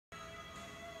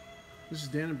This is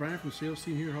Dan and Brian from the sales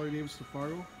team here at Harley-Davidson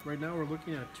Fargo. Right now we're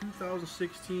looking at a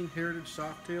 2016 Heritage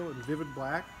Softail in Vivid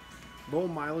Black. Low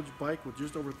mileage bike with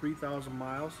just over 3,000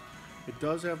 miles. It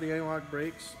does have the analog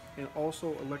brakes and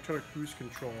also electronic cruise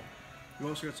control. We've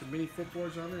also got some mini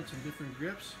footboards on there and some different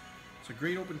grips. It's a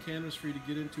great open canvas for you to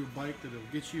get into a bike that'll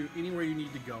get you anywhere you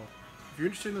need to go. If you're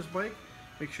interested in this bike,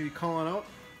 make sure you call on out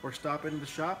or stop into the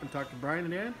shop and talk to Brian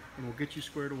and Ann, and we'll get you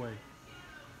squared away.